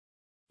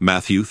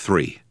Matthew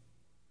 3.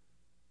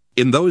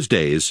 In those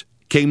days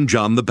came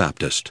John the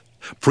Baptist,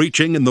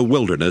 preaching in the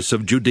wilderness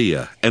of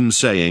Judea, and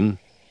saying,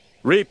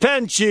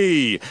 Repent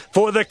ye,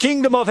 for the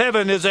kingdom of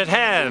heaven is at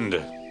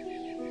hand.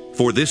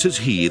 For this is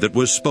he that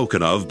was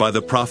spoken of by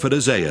the prophet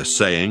Isaiah,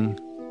 saying,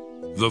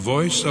 The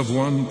voice of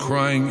one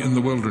crying in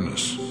the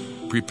wilderness,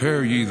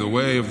 Prepare ye the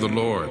way of the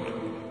Lord,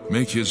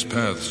 make his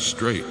paths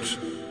straight.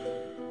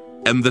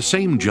 And the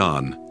same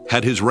John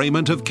had his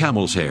raiment of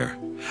camel's hair,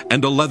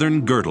 and a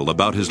leathern girdle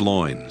about his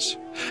loins,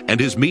 and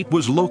his meat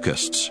was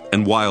locusts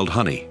and wild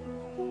honey.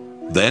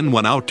 Then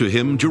went out to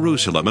him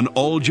Jerusalem and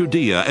all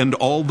Judea and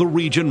all the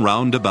region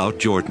round about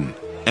Jordan,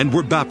 and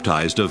were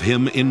baptized of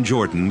him in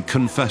Jordan,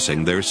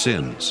 confessing their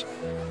sins.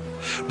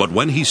 But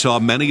when he saw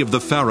many of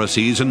the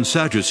Pharisees and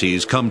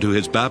Sadducees come to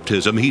his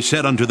baptism, he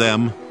said unto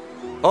them,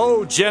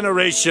 O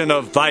generation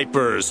of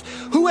vipers,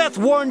 who hath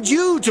warned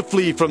you to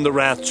flee from the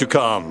wrath to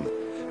come?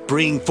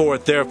 Bring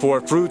forth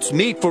therefore fruits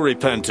meet for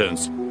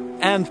repentance,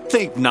 and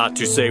think not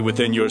to say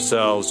within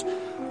yourselves,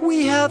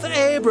 We have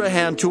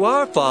Abraham to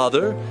our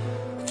father.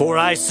 For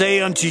I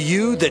say unto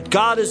you that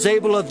God is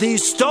able of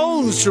these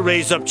stones to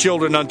raise up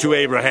children unto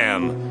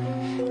Abraham.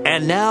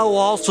 And now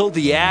also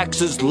the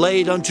axe is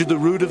laid unto the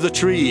root of the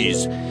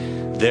trees.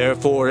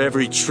 Therefore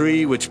every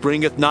tree which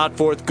bringeth not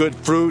forth good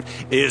fruit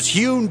is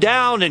hewn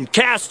down and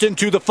cast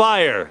into the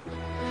fire.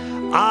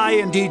 I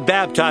indeed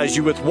baptize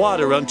you with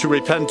water unto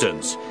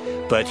repentance,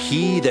 but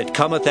he that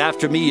cometh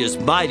after me is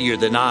mightier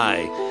than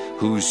I,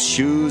 whose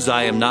shoes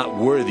I am not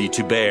worthy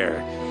to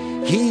bear.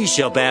 He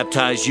shall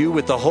baptize you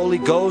with the Holy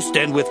Ghost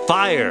and with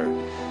fire,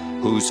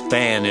 whose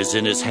fan is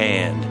in his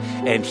hand,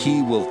 and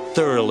he will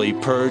thoroughly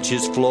purge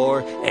his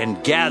floor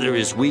and gather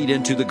his wheat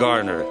into the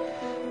garner,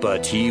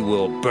 but he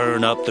will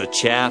burn up the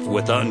chaff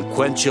with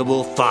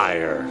unquenchable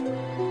fire.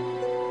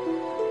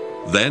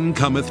 Then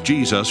cometh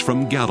Jesus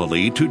from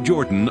Galilee to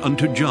Jordan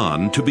unto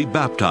John to be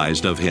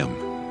baptized of him.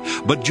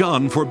 But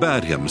John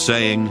forbade him,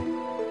 saying,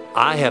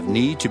 I have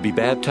need to be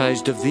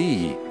baptized of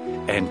thee,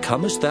 and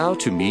comest thou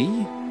to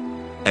me?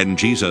 And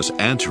Jesus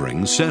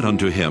answering said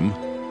unto him,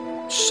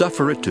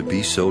 Suffer it to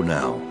be so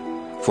now,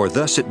 for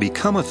thus it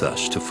becometh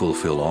us to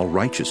fulfill all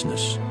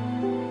righteousness.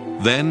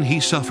 Then he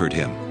suffered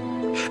him.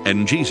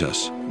 And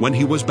Jesus, when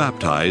he was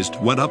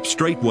baptized, went up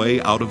straightway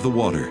out of the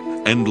water.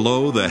 And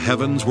lo, the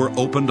heavens were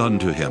opened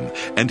unto him,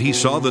 and he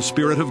saw the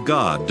Spirit of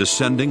God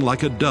descending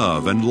like a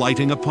dove and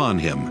lighting upon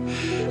him.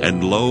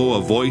 And lo,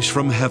 a voice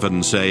from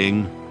heaven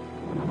saying,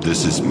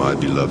 This is my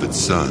beloved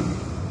Son,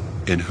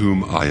 in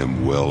whom I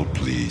am well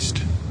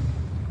pleased.